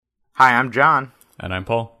Hi, I'm John. And I'm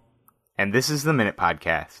Paul. And this is the Minute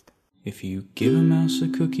Podcast. If you give a mouse a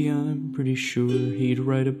cookie, I'm pretty sure he'd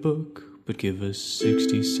write a book. But give us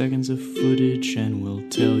 60 seconds of footage and we'll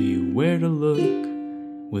tell you where to look.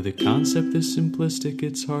 With a concept this simplistic,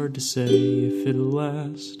 it's hard to say if it'll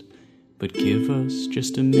last. But give us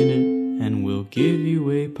just a minute and we'll give you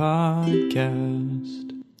a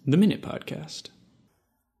podcast. The Minute Podcast.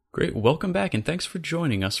 Great, welcome back and thanks for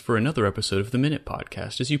joining us for another episode of the Minute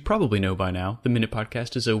Podcast. As you probably know by now, the Minute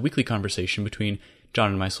Podcast is a weekly conversation between John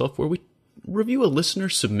and myself where we review a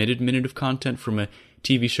listener-submitted minute of content from a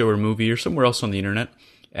TV show or movie or somewhere else on the internet,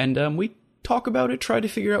 and we talk about it, try to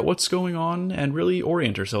figure out what's going on, and really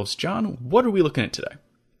orient ourselves. John, what are we looking at today?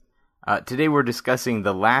 Today we're discussing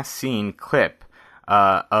the last scene clip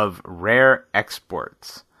of Rare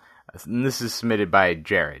Exports. And this is submitted by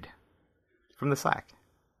Jared from the Slack.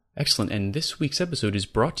 Excellent, and this week's episode is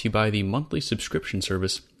brought to you by the monthly subscription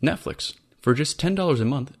service Netflix. For just $10 a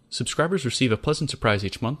month, subscribers receive a pleasant surprise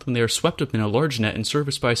each month when they are swept up in a large net and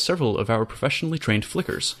serviced by several of our professionally trained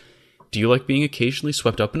flickers. Do you like being occasionally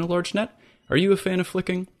swept up in a large net? Are you a fan of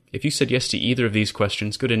flicking? If you said yes to either of these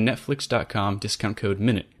questions, go to netflix.com, discount code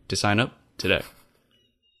MINUTE to sign up today.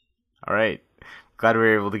 All right. Glad we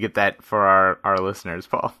were able to get that for our listeners,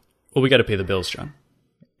 Paul. Well, we got to pay the bills, John.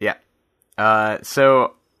 Yeah.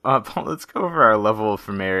 Paul, let's go over our level of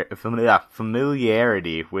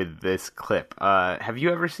familiarity with this clip. Have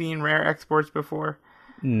you ever seen Rare Exports before?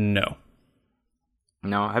 No.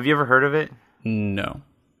 No? Have you ever heard of it? No.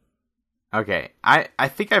 Okay. I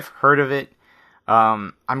think I've heard of it. I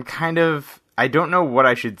don't know what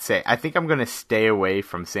I should say. I think I'm going to stay away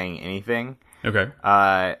from saying anything. Okay.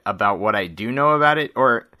 About what I do know about it,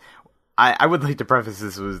 or I would like to preface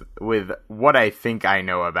this with what I think I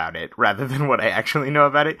know about it, rather than what I actually know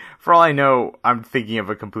about it. For all I know, I'm thinking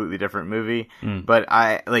of a completely different movie, but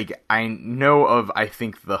I know of, I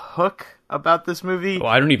think, the hook about this movie. Well,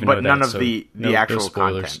 I don't even know that, none of so the actual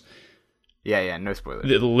spoilers. content. Yeah, no spoilers.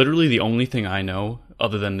 Literally the only thing I know,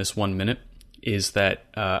 other than this 1 minute, is that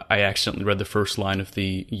I accidentally read the first line of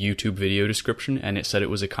the YouTube video description, and it said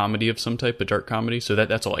it was a comedy of some type, a dark comedy, so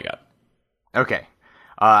that's all I got. Okay.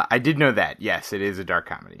 I did know that. Yes, it is a dark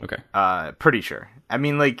comedy. Okay. Pretty sure. I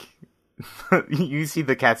mean, like, you see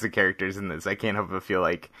the cast of characters in this. I can't help but feel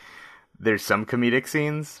like there's some comedic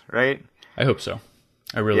scenes, right? I hope so.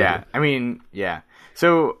 I really do. I mean, yeah.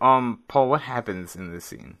 So, Paul, what happens in this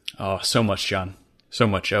scene? Oh, so much, John. So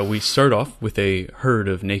much. We start off with a herd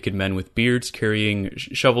of naked men with beards carrying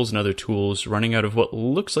shovels and other tools, running out of what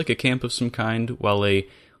looks like a camp of some kind, while a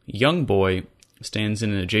young boy stands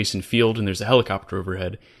in an adjacent field and there's a helicopter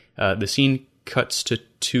overhead. The scene cuts to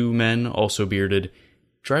two men, also bearded,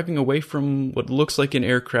 driving away from what looks like an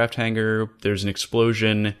aircraft hangar. There's an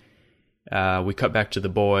explosion. We cut back to the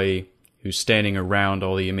boy who's standing around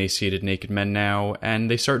all the emaciated naked men now, and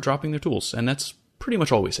they start dropping their tools, and that's pretty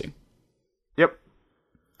much all we see. Yep.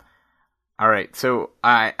 All right, so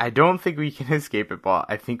I don't think we can escape it, Paul.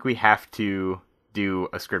 I think we have to do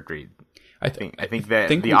a script read. I think that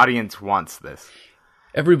the audience wants this.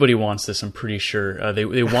 Everybody wants this, I'm pretty sure.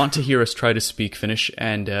 They want to hear us try to speak Finnish,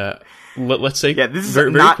 and let's say this is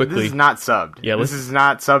very quickly. This is not subbed. Yeah, this is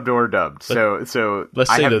not subbed or dubbed. So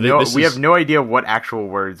let's say we have no idea what actual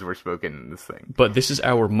words were spoken in this thing. But this is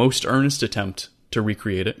our most earnest attempt to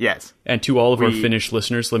recreate it. Yes. And to all of our Finnish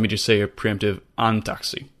listeners, let me just say a preemptive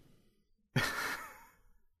antaksi.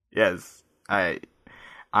 Yes,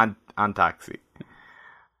 antaksi.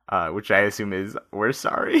 Which I assume is, we're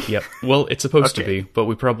sorry. Yep. Well, it's supposed to be, but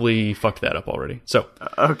we probably fucked that up already. So.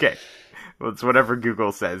 Okay. Well, it's whatever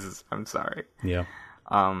Google says. I'm sorry. Yeah.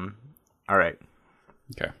 All right.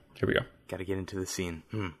 Okay. Here we go. Gotta get into the scene.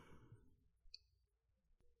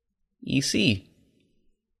 Easy.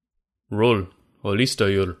 Roll.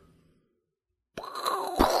 Olistoyul.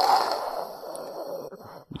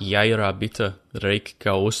 Jaira bitte reik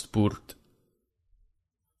ka ostburt.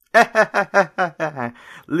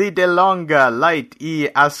 Lite longa light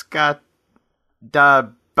I aska da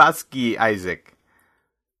baski Isaac.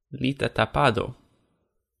 Lite tapado.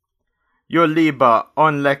 Yo liba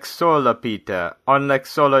on lex sola Peter, on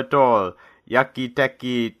lex sola tol, yaki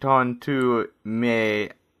teki ton tu me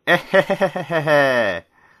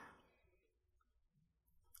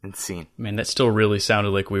and scene. Man, that still really sounded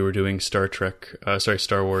like we were doing Star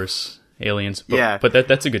Wars Aliens. But, yeah. But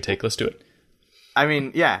that's a good take. Let's do it. I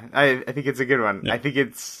mean, yeah, I think it's a good one. Yeah. I think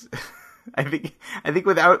it's, I think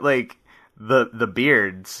without like the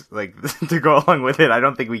beards like to go along with it, I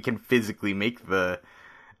don't think we can physically make the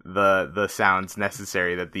the sounds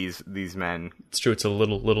necessary that these men. It's true. It's a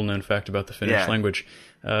little known fact about the Finnish language.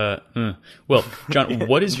 Well, John,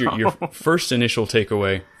 what is your first initial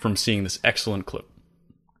takeaway from seeing this excellent clip?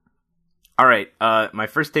 All right, my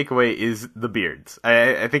first takeaway is the beards.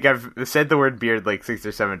 I think I've said the word beard like 6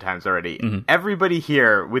 or 7 times already. Mm-hmm. Everybody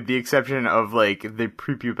here, with the exception of like the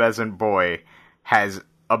prepubescent boy, has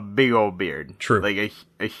a big old beard. True. Like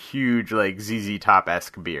a huge like ZZ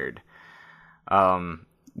Top-esque beard. And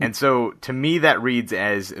so to me that reads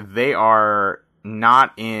as they are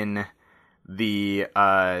not in the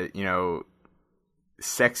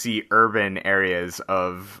sexy urban areas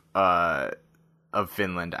of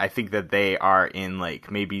Finland. I think that they are in like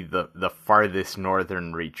maybe the farthest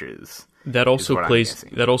northern reaches. That also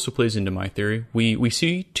plays into my theory. We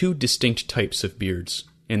see 2 distinct types of beards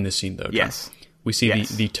in this scene, though. John. Yes. We see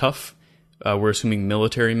the tough, we're assuming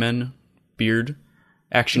military men beard,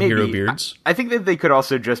 action hero beards. I think that they could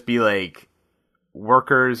also just be like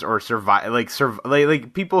workers or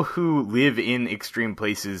like people who live in extreme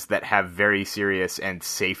places that have very serious and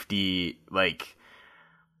safety like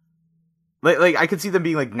I could see them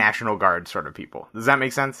being like National Guard sort of people. Does that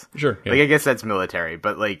make sense? Sure. Yeah. Like I guess that's military,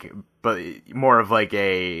 but more of like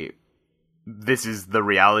this is the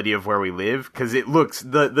reality of where we live, because it looks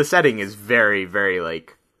the setting is very, very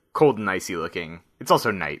like cold and icy looking. It's also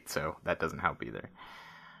night, so that doesn't help either.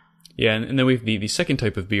 Yeah, and then we have the second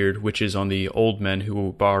type of beard, which is on the old men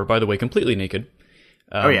who are, by the way, completely naked.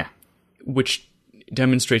 Which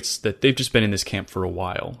demonstrates that they've just been in this camp for a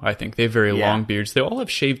while, I think. They have very long beards. They all have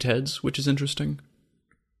shaved heads, which is interesting.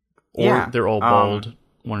 Or they're all bald,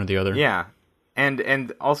 one or the other. Yeah.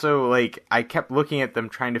 And also, like, I kept looking at them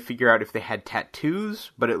trying to figure out if they had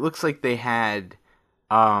tattoos, but it looks like they had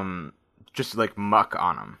just, like, muck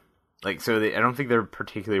on them. Like, so I don't think they're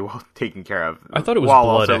particularly well taken care of. I thought it was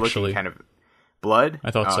blood, actually. Kind of blood? I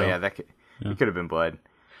thought so. Yeah, it could have been blood.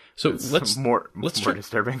 So let's more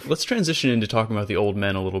disturbing. Let's transition into talking about the old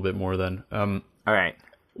men a little bit more then. All right.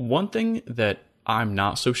 One thing that I'm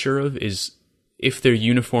not so sure of is if they're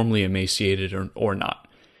uniformly emaciated or not.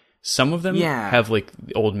 Some of them have like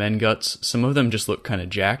old men guts. Some of them just look kind of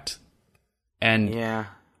jacked. And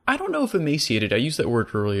I don't know if emaciated, I used that word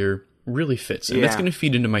earlier, really fits. And that's going to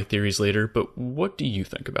feed into my theories later. But what do you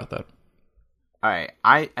think about that? All right.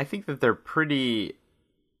 I think that they're pretty...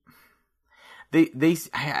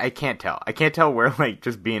 I can't tell. I can't tell where like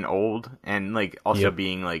just being old and like also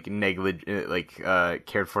being like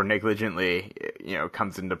cared for negligently,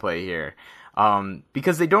 comes into play here.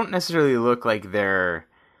 Because they don't necessarily look like they're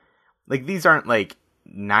like, these aren't like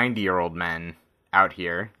 90-year-old men out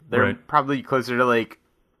here. They're probably closer to like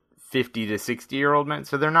 50 to 60-year-old men.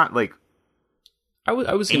 So they're not like I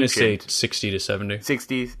was going to say 60 to 70.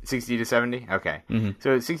 60 to 70? Okay. Mm-hmm.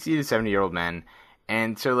 So 60 to 70-year-old men.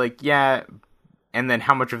 And so like, and then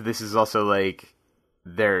how much of this is also like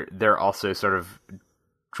they're also sort of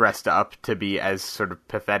dressed up to be as sort of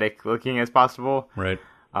pathetic looking as possible. Right.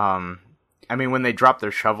 I mean, when they drop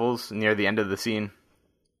their shovels near the end of the scene,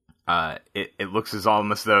 it looks as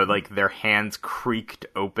almost though like their hands creaked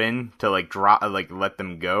open to like let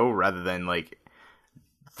them go rather than like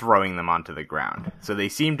throwing them onto the ground. So they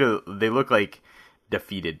look like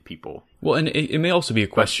defeated people. Well, and it may also be a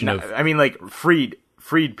question of, I mean, like freed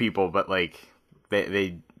people, but like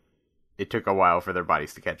it took a while for their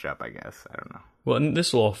bodies to catch up, I guess. I don't know. Well, and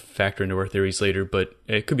this will all factor into our theories later, but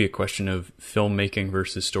it could be a question of filmmaking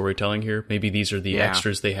versus storytelling here. Maybe these are the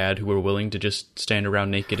extras they had who were willing to just stand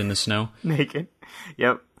around naked in the snow. Naked.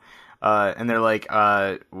 Yep. And they're like,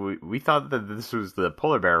 we thought that this was the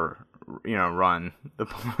polar bear, run, the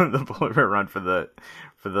polar bear run for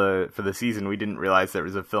the season. We didn't realize there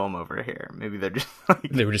was a film over here. Maybe they're just like,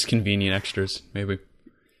 they were just convenient extras, maybe.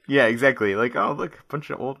 Yeah, exactly. Like, oh, look, a bunch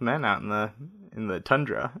of old men out in the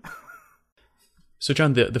tundra. So,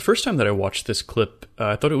 John, the first time that I watched this clip,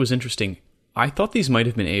 I thought it was interesting. I thought these might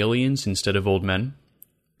have been aliens instead of old men,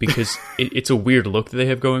 because it's a weird look that they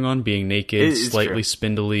have going on, being naked, slightly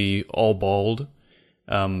spindly, all bald.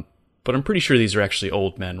 But I'm pretty sure these are actually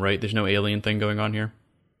old men, right? There's no alien thing going on here?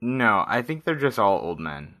 No, I think they're just all old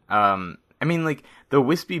men. I mean, like, the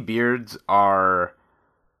wispy beards are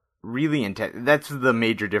really intense. That's the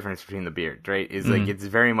major difference between the beards, right? Is like, it's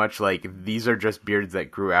very much like these are just beards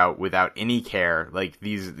that grew out without any care. Like,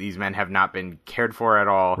 these men have not been cared for at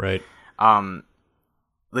all. Right.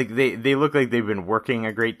 Like they look like they've been working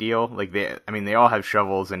a great deal. Like they all have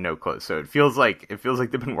shovels and no clothes, so it feels like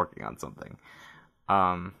they've been working on something.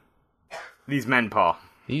 These men, Paul.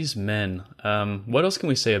 These men. What else can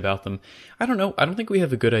we say about them? I don't know. I don't think we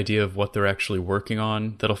have a good idea of what they're actually working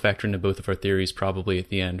on. That'll factor into both of our theories probably at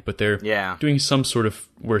the end. But they're doing some sort of,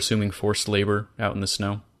 we're assuming, forced labor out in the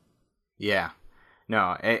snow. Yeah.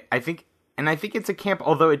 No, I think it's a camp,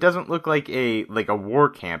 although it doesn't look like a war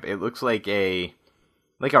camp. It looks like a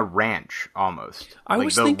ranch almost. I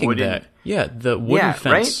was thinking that. Yeah, the wooden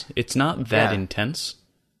fence. Right? It's not that intense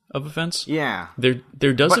of a fence. Yeah.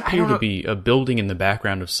 There does appear to be a building in the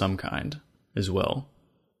background of some kind as well.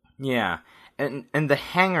 Yeah. And the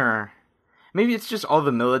hangar, maybe it's just all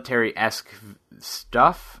the military-esque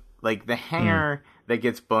stuff. Like the hangar that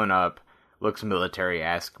gets blown up looks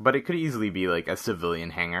military-esque, but it could easily be like a civilian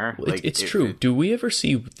hangar. Well, it's true. Do we ever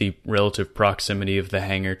see the relative proximity of the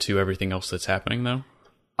hangar to everything else that's happening though?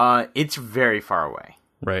 It's very far away.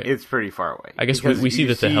 Right. It's pretty far away. I guess we see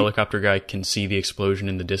that the helicopter guy can see the explosion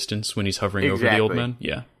in the distance when he's hovering over the old man.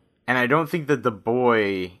 Yeah. And I don't think that the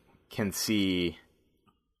boy can see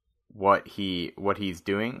what he's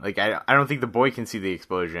doing. Like I don't think the boy can see the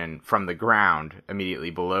explosion from the ground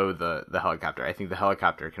immediately below the helicopter. I think the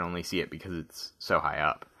helicopter can only see it because it's so high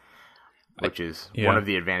up, which is one of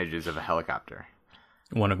the advantages of a helicopter.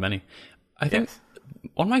 One of many. I think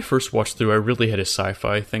on my first watch through, I really had a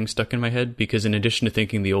sci-fi thing stuck in my head because in addition to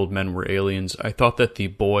thinking the old men were aliens, I thought that the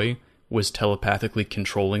boy was telepathically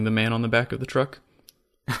controlling the man on the back of the truck.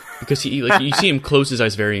 Because you see him close his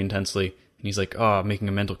eyes very intensely, and he's like, making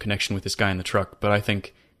a mental connection with this guy in the truck. But I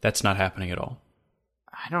think that's not happening at all.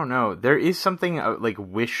 I don't know. There is something like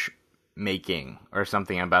wish making or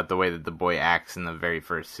something about the way that the boy acts in the very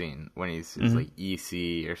first scene when he's like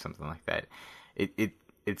EC or something like that.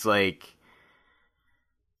 It's like,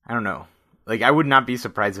 I don't know. Like, I would not be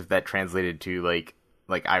surprised if that translated to, like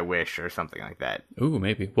I wish or something like that. Ooh,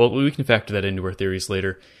 maybe. Well, we can factor that into our theories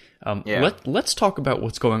later. Let's talk about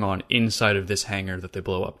what's going on inside of this hangar that they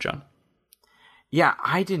blow up, John. Yeah,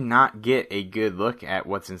 I did not get a good look at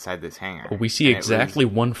what's inside this hangar. Well, we see exactly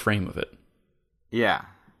one frame of it. Yeah.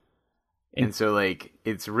 And so, like,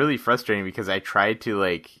 it's really frustrating because I tried to,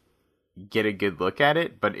 like, get a good look at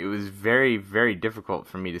it, but it was very, very difficult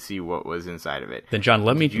for me to see what was inside of it. Then, John,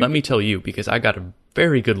 let me tell you, because I got a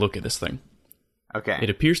very good look at this thing. Okay. It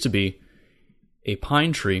appears to be a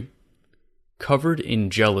pine tree covered in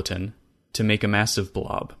gelatin to make a massive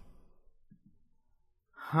blob.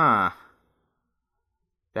 Huh.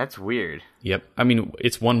 That's weird. Yep. I mean,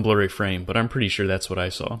 it's one blurry frame, but I'm pretty sure that's what I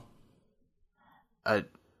saw. A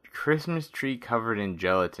Christmas tree covered in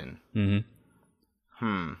gelatin.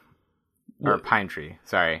 Mm-hmm. Or a pine tree,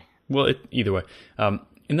 sorry. Well, either way. And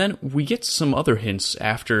then we get some other hints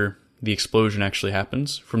after the explosion actually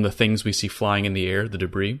happens from the things we see flying in the air, the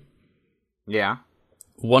debris. Yeah.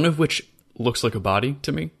 One of which looks like a body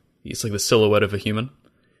to me. It's like the silhouette of a human.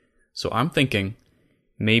 So I'm thinking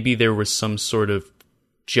maybe there was some sort of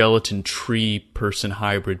gelatin tree person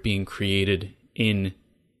hybrid being created in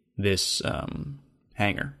this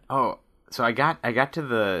hangar. Oh, so I got to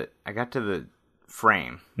the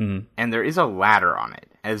frame, and there is a ladder on it,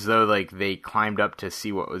 as though like they climbed up to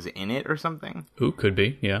see what was in it or something. Ooh, could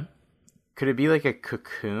be, yeah. Could it be like a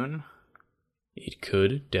cocoon? It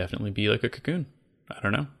could definitely be like a cocoon. I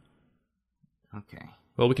don't know. Okay.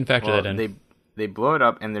 Well, we can factor that in. They blow it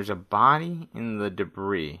up, and there's a body in the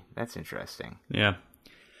debris. That's interesting. Yeah.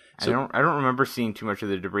 So, I don't remember seeing too much of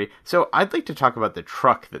the debris. So I'd like to talk about the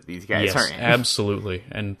truck that these guys are in. Absolutely.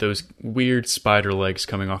 And those weird spider legs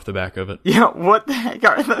coming off the back of it. Yeah, what the heck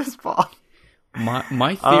are those balls?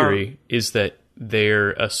 My theory is that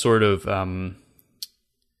they're a sort of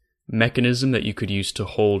mechanism that you could use to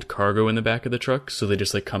hold cargo in the back of the truck, so they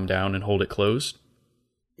just like come down and hold it closed.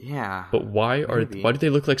 Yeah. But why do they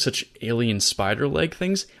look like such alien spider leg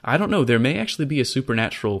things? I don't know. There may actually be a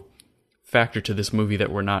supernatural factor to this movie that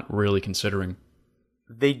we're not really considering.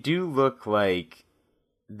 They do look like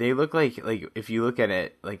if you look at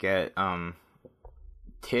it like a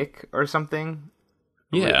tick or something.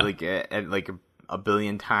 Yeah. Like at like a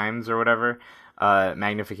billion times or whatever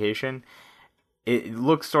magnification. It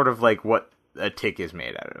looks sort of like what a tick is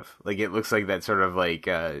made out of. Like it looks like that sort of like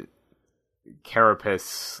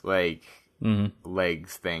carapace like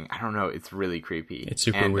legs thing. I don't know. It's really creepy. It's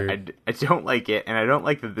super weird. I don't like it, and I don't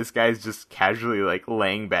like that this guy's just casually like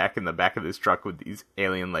laying back in the back of this truck with these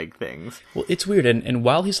alien leg things. Well, it's weird, and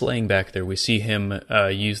while he's laying back there, we see him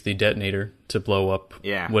use the detonator to blow up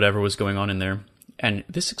whatever was going on in there, and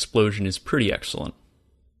this explosion is pretty excellent.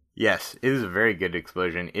 Yes, it is a very good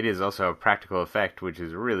explosion. It is also a practical effect, which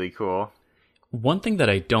is really cool. One thing that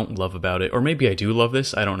I don't love about it, or maybe I do love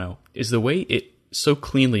this, I don't know, is the way it so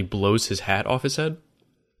cleanly blows his hat off his head.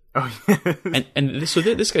 Oh, yes. So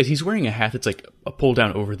this guy, he's wearing a hat that's like a pull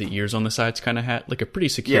down over the ears on the sides kind of hat, like a pretty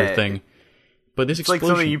secure thing. But this explosion,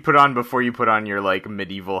 like something you put on before you put on your like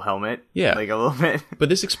medieval helmet. Yeah, like a little bit. But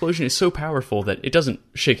this explosion is so powerful that it doesn't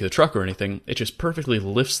shake the truck or anything. It just perfectly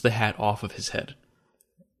lifts the hat off of his head.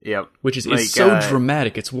 Yep, which is so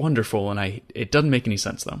dramatic. It's wonderful, and it doesn't make any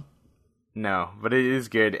sense though. No, but it is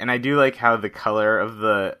good, and I do like how the color of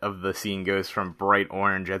the scene goes from bright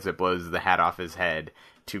orange as it blows the hat off his head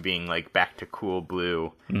to being like back to cool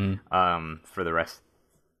blue. For the rest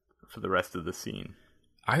of the scene.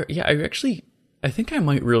 I think I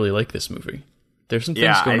might really like this movie. There's some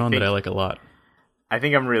things going on that I like a lot. I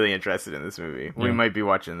think I'm really interested in this movie. Yeah. We might be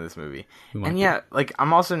watching this movie. And like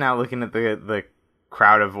I'm also now looking at the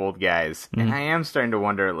crowd of old guys, and I am starting to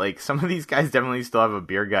wonder, like, some of these guys definitely still have a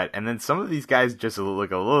beer gut, and then some of these guys just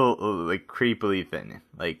look a little like creepily thin.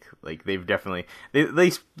 Like they've definitely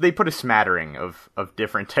they put a smattering of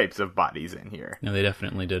different types of bodies in here. No, they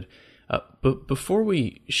definitely did. But before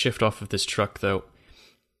we shift off of this truck, though,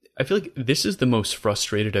 I feel like this is the most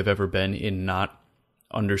frustrated I've ever been in not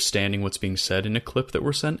understanding what's being said in a clip that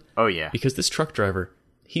we're sent. Oh, yeah. Because this truck driver,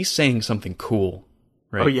 he's saying something cool,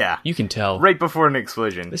 right? Oh, yeah. You can tell. Right before an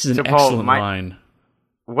explosion. This is an excellent line.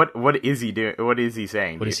 What is he doing? What is he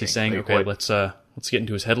saying? What is he saying? Like, okay, let's get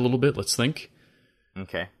into his head a little bit. Let's think.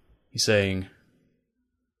 Okay. He's saying,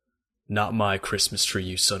 "Not my Christmas tree,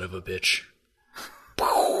 you son of a bitch."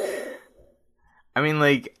 I mean,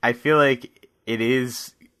 like, I feel like it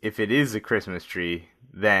is... If it is a Christmas tree,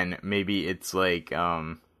 then maybe it's like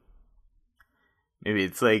a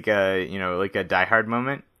like a Die Hard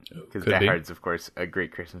moment, because Die Hard's of course a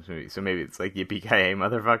great Christmas movie. So maybe it's like yippee-ki-yay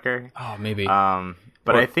motherfucker. Oh, maybe. But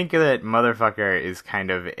I think that motherfucker is kind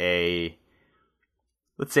of a,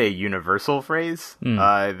 let's say, a universal phrase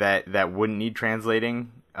that wouldn't need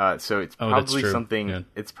translating. So it's probably something. Yeah.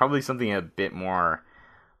 It's probably something a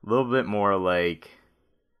little bit more like.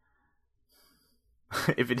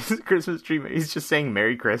 If it is a Christmas tree, maybe he's just saying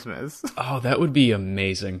Merry Christmas. Oh, that would be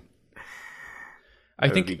amazing. I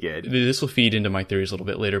think this will feed into my theories a little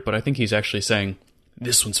bit later, but I think he's actually saying,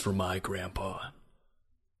 "This one's for my grandpa."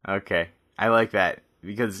 Okay. I like that.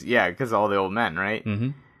 Because all the old men, right?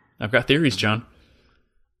 Mm-hmm. I've got theories, John.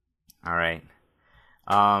 All right.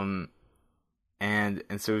 And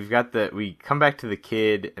so we come back to the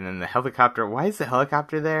kid, and then the helicopter. Why is the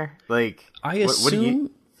helicopter there? Like, I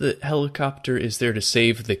assume... The helicopter is there to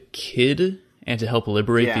save the kid and to help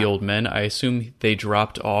liberate the old men. I assume they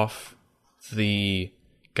dropped off the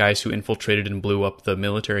guys who infiltrated and blew up the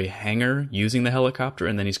military hangar using the helicopter,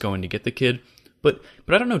 and then he's going to get the kid. But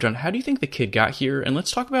I don't know, John, how do you think the kid got here? And let's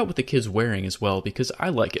talk about what the kid's wearing as well, because I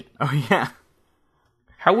like it. Oh, yeah.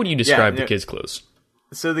 How would you describe the kid's clothes?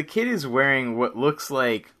 So the kid is wearing what looks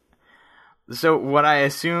like... So what I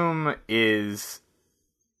assume is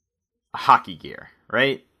hockey gear,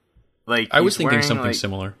 right? Like, I was thinking something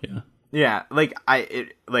similar, yeah. Yeah, like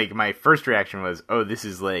my first reaction was, oh, this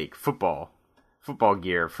is like football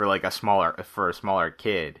gear for like a smaller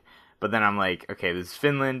kid. But then I'm like, okay, this is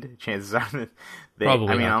Finland. Chances are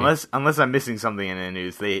unless I'm missing something in the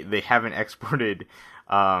news, they haven't exported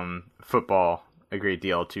football a great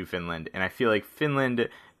deal to Finland, and I feel like Finland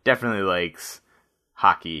definitely likes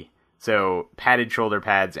hockey. So padded shoulder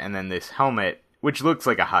pads, and then this helmet, which looks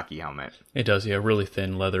like a hockey helmet. It does, yeah, really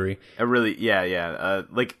thin, leathery.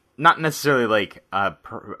 Like, not necessarily like a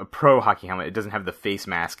pro hockey helmet. It doesn't have the face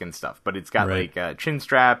mask and stuff, but it's got like a chin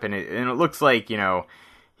strap, and it looks like,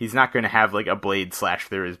 he's not going to have like a blade slash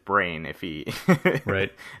through his brain if he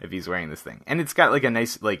if he's wearing this thing. And it's got like a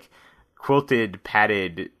nice like quilted,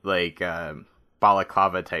 padded like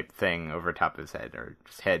balaclava type thing over top of his head, or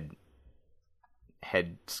just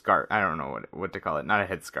head scarf. I don't know what to call it. Not a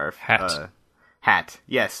head scarf. Hat.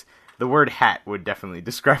 Yes. The word hat would definitely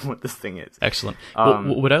describe what this thing is. Excellent.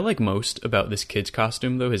 What I like most about this kid's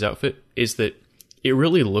costume, though, his outfit, is that it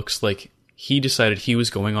really looks like he decided he was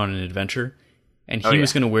going on an adventure, and he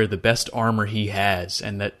was going to wear the best armor he has,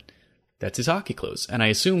 and that's his hockey clothes. And I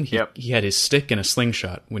assume he had his stick and a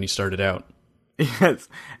slingshot when he started out. Yes,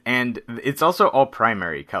 and it's also all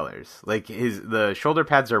primary colors. Like the shoulder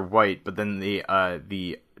pads are white, but then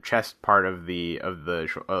the chest part of the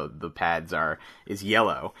pads is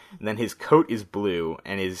yellow, and then his coat is blue,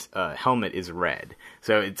 and his helmet is red.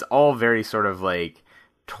 So it's all very sort of like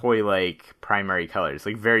toy-like primary colors,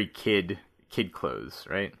 like very kid clothes,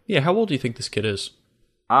 right? Yeah. How old do you think this kid is?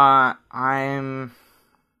 I'm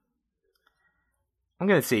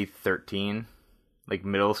gonna say 13. Like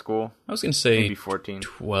middle school. I was going to say maybe 14.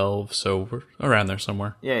 12, so we're around there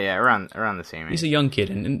somewhere. Yeah, around the same age. He's a young kid,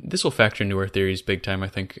 and this will factor into our theories big time, I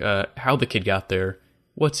think. How the kid got there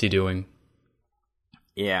What's he doing?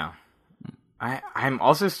 Yeah. I'm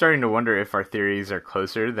also starting to wonder if our theories are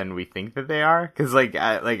closer than we think that they are, because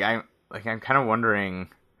I'm kind of wondering,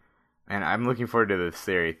 and I'm looking forward to this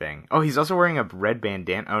theory thing. Oh, he's also wearing a red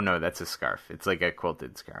bandana. Oh no, that's a scarf. It's like a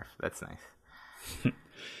quilted scarf. That's nice.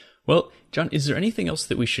 Well, John, is there anything else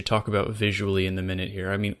that we should talk about visually in the minute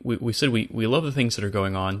here? I mean, we said we love the things that are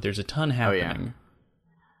going on. There's a ton happening. Oh, yeah.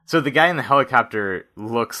 So the guy in the helicopter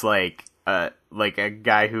looks like a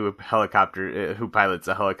guy who pilots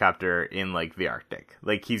a helicopter in like the Arctic.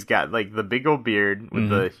 Like he's got like the big old beard with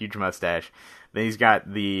the huge mustache. Then he's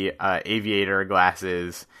got the aviator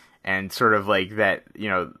glasses and sort of like that,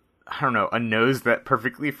 I don't know, a nose that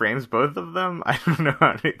perfectly frames both of them. I don't know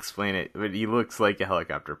how to explain it, but he looks like a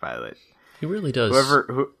helicopter pilot. He really does.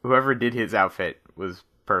 Whoever did his outfit was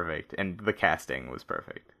perfect, and the casting was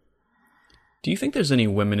perfect. Do you think there's any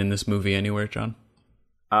women in this movie anywhere, John?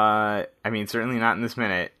 I mean, certainly not in this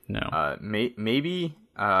minute. No. Maybe.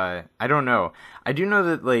 I don't know. I do know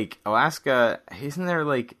that like Alaska, isn't there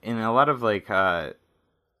like in a lot of like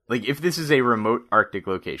if this is a remote Arctic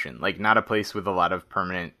location, like not a place with a lot of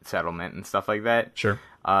permanent settlement and stuff like that. Sure.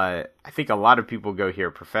 I think a lot of people go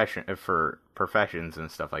here for professions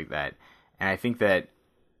and stuff like that, and I think that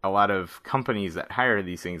a lot of companies that hire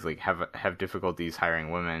these things like have difficulties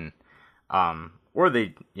hiring women. Or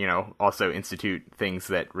they, also institute things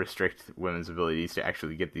that restrict women's abilities to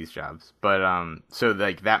actually get these jobs. But, so,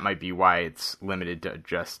 like, that might be why it's limited to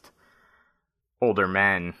just older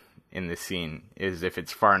men in this scene, is if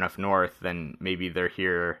it's far enough north, then maybe they're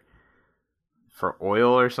here for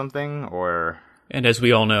oil or something, or... And as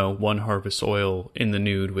we all know, one harvests oil in the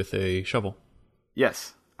nude with a shovel.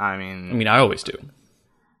 Yes. I mean, I always do.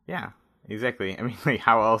 Yeah, exactly. I mean, like,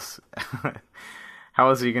 how else... How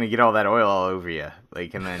else are you going to get all that oil all over you?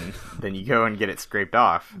 Like, and then you go and get it scraped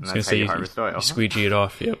off, and that's how you harvest oil. You squeegee it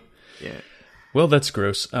off, yep. Yeah. Well, that's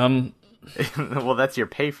gross. Well, that's your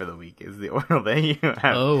pay for the week, is the oil that you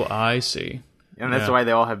have. Oh, I see. And that's why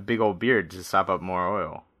they all have big old beards to sop up more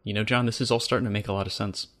oil. John, this is all starting to make a lot of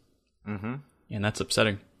sense. Mm-hmm. And that's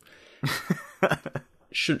upsetting.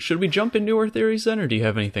 Should we jump into our theories then, or do you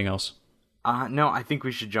have anything else? No, I think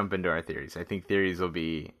we should jump into our theories. I think theories will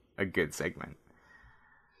be a good segment.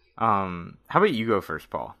 How about you go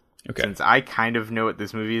first, Paul? Okay. Since I kind of know what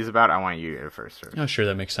this movie is about, I want you to go first. Oh, sure,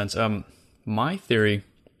 that makes sense. My theory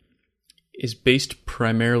is based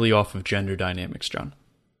primarily off of gender dynamics, John.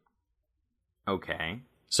 Okay.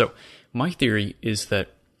 So, my theory is that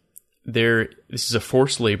this is a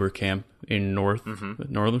forced labor camp in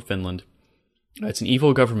northern Finland. It's an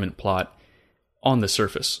evil government plot on the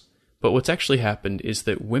surface. But what's actually happened is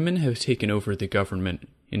that women have taken over the government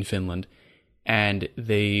in Finland, and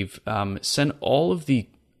they've sent all of the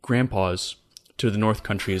grandpas to the North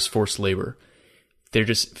Country as forced labor. They're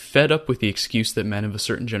just fed up with the excuse that men of a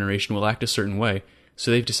certain generation will act a certain way,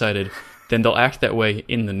 so they've decided then they'll act that way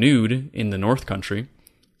in the nude in the North Country.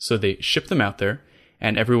 So they ship them out there,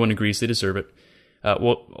 and everyone agrees they deserve it.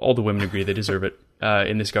 All the women agree they deserve it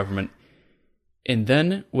in this government. And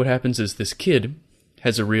then what happens is this kid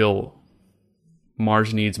has a real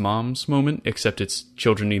Mars needs moms moment, except it's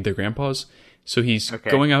children need their grandpas. So he's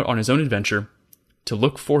going out on his own adventure to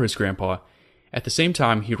look for his grandpa. At the same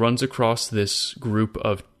time, he runs across this group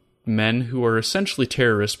of men who are essentially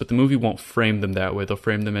terrorists, but the movie won't frame them that way. They'll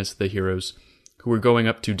frame them as the heroes who are going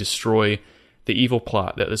up to destroy the evil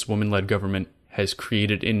plot that this woman-led government has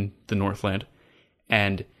created in the Northland.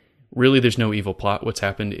 And really, there's no evil plot. What's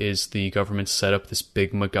happened is the government set up this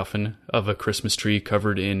big MacGuffin of a Christmas tree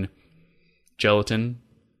covered in gelatin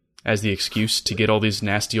as the excuse to get all these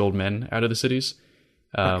nasty old men out of the cities.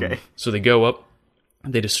 So they go up,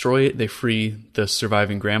 they destroy it, they free the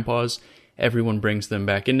surviving grandpas, everyone brings them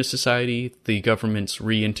back into society, the government's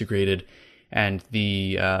reintegrated, and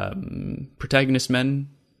the protagonist men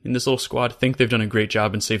in this little squad think they've done a great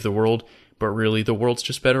job and saved the world, but really the world's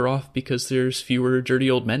just better off because there's fewer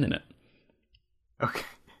dirty old men in it. Okay.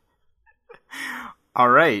 All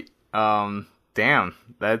right. Damn,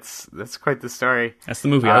 that's quite the story. That's the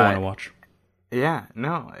movie I want to watch. Yeah,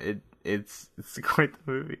 no, it's quite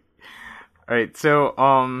the movie. All right, so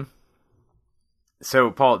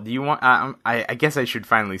Paul, do you want? I guess I should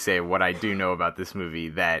finally say what I do know about this movie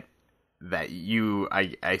that you,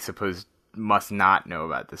 I suppose, must not know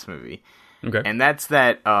about this movie. Okay, and that's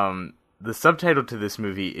that the subtitle to this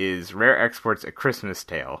movie is "Rare Exports: A Christmas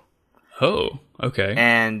Tale." Oh, okay,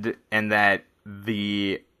 and that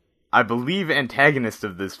I believe antagonist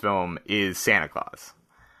of this film is Santa Claus.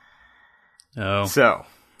 Oh. So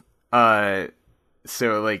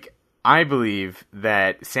like I believe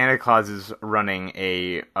that Santa Claus is running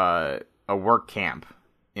a work camp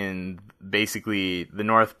basically the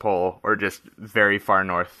North Pole or just very far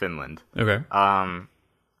north Finland. Okay.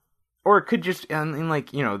 Or it could just, I mean,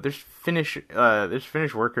 like, you know, there's Finnish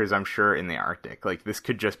workers, I'm sure, in the Arctic. Like, this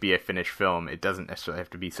could just be a Finnish film. It doesn't necessarily have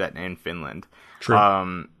to be set in Finland.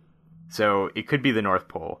 True. So it could be the North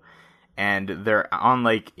Pole. And they're on,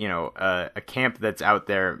 like, you know, a camp that's out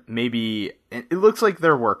there. Maybe, it looks like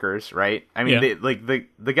they're workers, right? I mean, Yeah.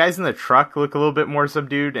 the guys in the truck look a little bit more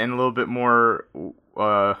subdued and a little bit more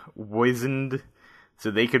wizened. So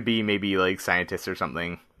they could be maybe, like, scientists or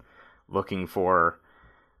something looking for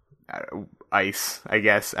ice, I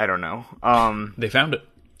guess. I don't know. They found it.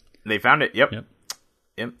 They found it. Yep.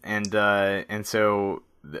 Yep. And so,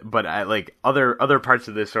 but I like other parts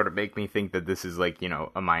of this sort of make me think that this is like, you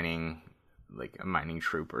know, a mining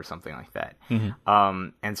troop or something like that. Mm-hmm.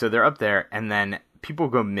 And so they're up there, and then people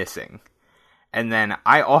go missing, and then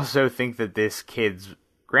I also think that this kid's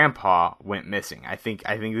grandpa went missing. I think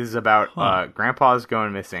this is about grandpas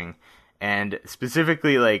going missing, and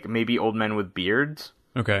specifically like maybe old men with beards.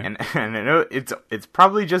 Okay. And I know it's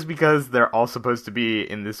probably just because they're all supposed to be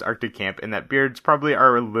in this Arctic camp, and that beards probably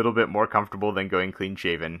are a little bit more comfortable than going clean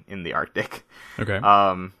shaven in the Arctic. Okay.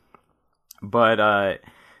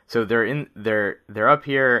 So they're up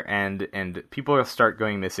here, and people start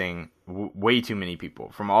going missing. Way too many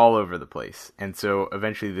people from all over the place, and so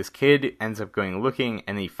eventually this kid ends up going looking,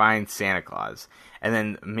 and he finds Santa Claus. And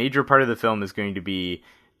then a major part of the film is going to be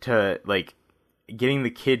to like getting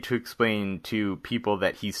the kid to explain to people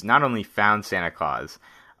that he's not only found Santa Claus,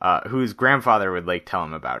 who his grandfather would like tell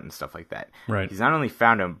him about and stuff like that. Right. He's not only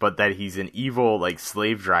found him, but that he's an evil like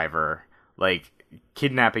slave driver, like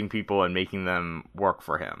kidnapping people and making them work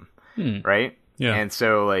for him. Right? Yeah. And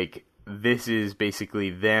so like this is basically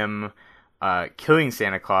them killing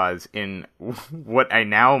Santa Claus in what I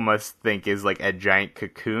now must think is like a giant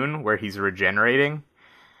cocoon where he's regenerating.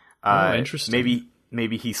 Interesting.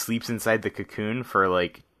 Maybe he sleeps inside the cocoon for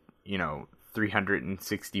like, you know,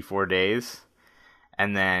 364 days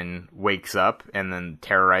and then wakes up and then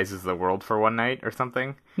terrorizes the world for one night or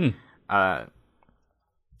something. And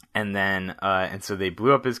so they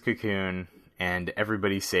blew up his cocoon, and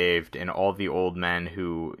everybody's saved, and all the old men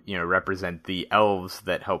who, you know, represent the elves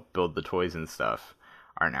that help build the toys and stuff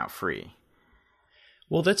are now free.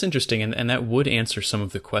 Well, that's interesting, and that would answer some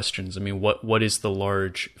of the questions. I mean, what is the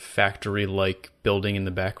large factory-like building in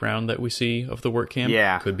the background that we see of the work camp?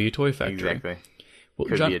 Yeah. Could be a toy factory. Exactly. Well,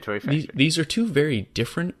 Could John, be a toy factory. These are two very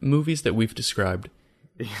different movies that we've described.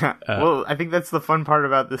 Yeah. Well, I think that's the fun part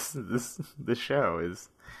about this show is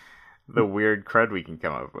the weird crud we can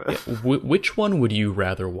come up with. Which one would you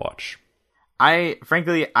rather watch? I want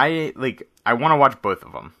to watch both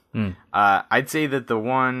of them. I'd say that the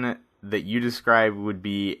one that you described would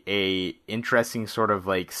be a interesting sort of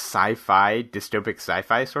like sci-fi, dystopic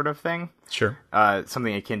sci-fi sort of thing. Sure.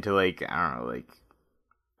 Something akin to like, I don't know, like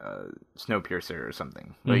Snowpiercer or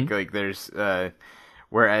something. Like there's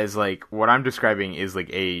whereas like what I'm describing is like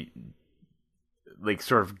a like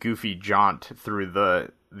sort of goofy jaunt through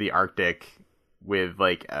the Arctic with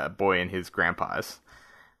like a boy and his grandpas.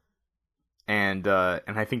 And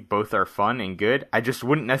I think both are fun and good. I just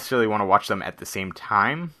wouldn't necessarily want to watch them at the same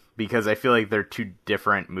time because I feel like they're two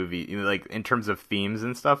different movies. Like in terms of themes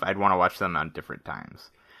and stuff, I'd want to watch them on different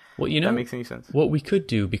times. Well, you know, that makes any sense? What we could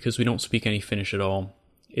do, because we don't speak any Finnish at all,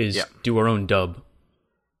 is do our own dub,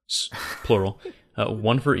 plural,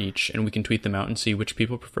 one for each, and we can tweet them out and see which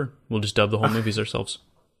people prefer. We'll just dub the whole movies ourselves.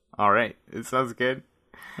 All right, it sounds good.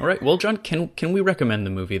 All right. Well, John, can we recommend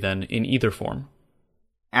the movie then in either form?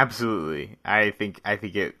 Absolutely. I think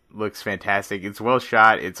it looks fantastic. It's well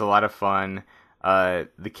shot. It's a lot of fun.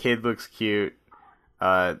 The kid looks cute.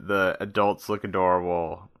 The adults look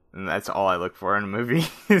adorable. And that's all I look for in a movie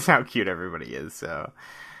is how cute everybody is. So,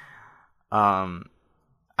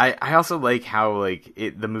 I also like how like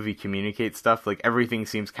the movie communicates stuff. Like everything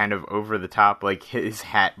seems kind of over the top. Like his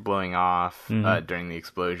hat blowing off during the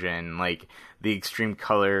explosion. Like the extreme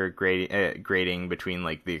color grading between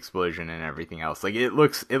like the explosion and everything else. Like it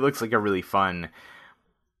looks like a really fun,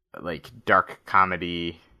 like dark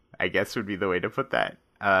comedy, I guess would be the way to put that.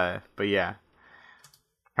 But yeah.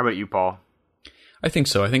 How about you, Paul? I think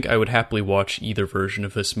so. I think I would happily watch either version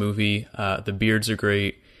of this movie. The beards are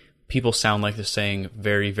great. People sound like they're saying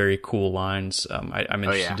very, very cool lines. I'm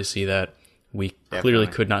interested to see that. We clearly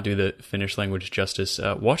could not do the Finnish language justice.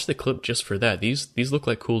 Watch the clip just for that. These look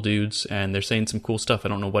like cool dudes, and they're saying some cool stuff. I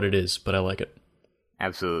don't know what it is, but I like it.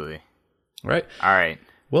 Absolutely. All right.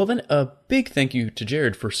 Well, then, a big thank you to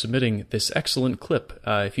Jared for submitting this excellent clip.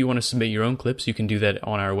 If you want to submit your own clips, you can do that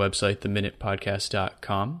on our website,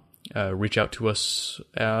 theminutepodcast.com. reach out to us.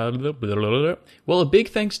 Well, a big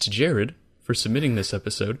thanks to Jared for submitting this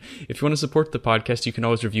episode. If you want to support the podcast, you can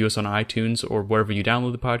always review us on iTunes or wherever you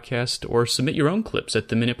download the podcast, or submit your own clips at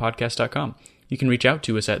theminutepodcast.com. You can reach out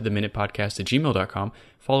to us at theminutepodcast@gmail.com.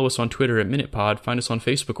 Follow us on Twitter at MinutePod. Find us on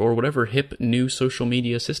Facebook or whatever hip new social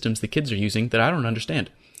media systems the kids are using that I don't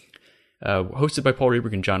understand. Hosted by Paul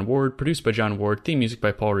Reberg and John Ward. Produced by John Ward. Theme music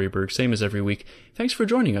by Paul Reberg. Same as every week. Thanks for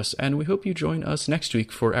joining us, and we hope you join us next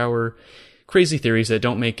week for our crazy theories that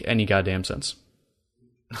don't make any goddamn sense.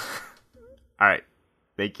 All right.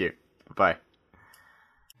 Thank you. Bye.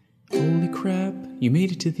 Holy crap, you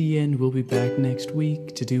made it to the end. We'll be back next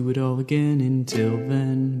week to do it all again. Until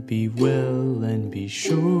then, be well and be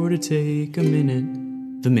sure to take a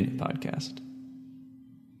minute. The Minute Podcast.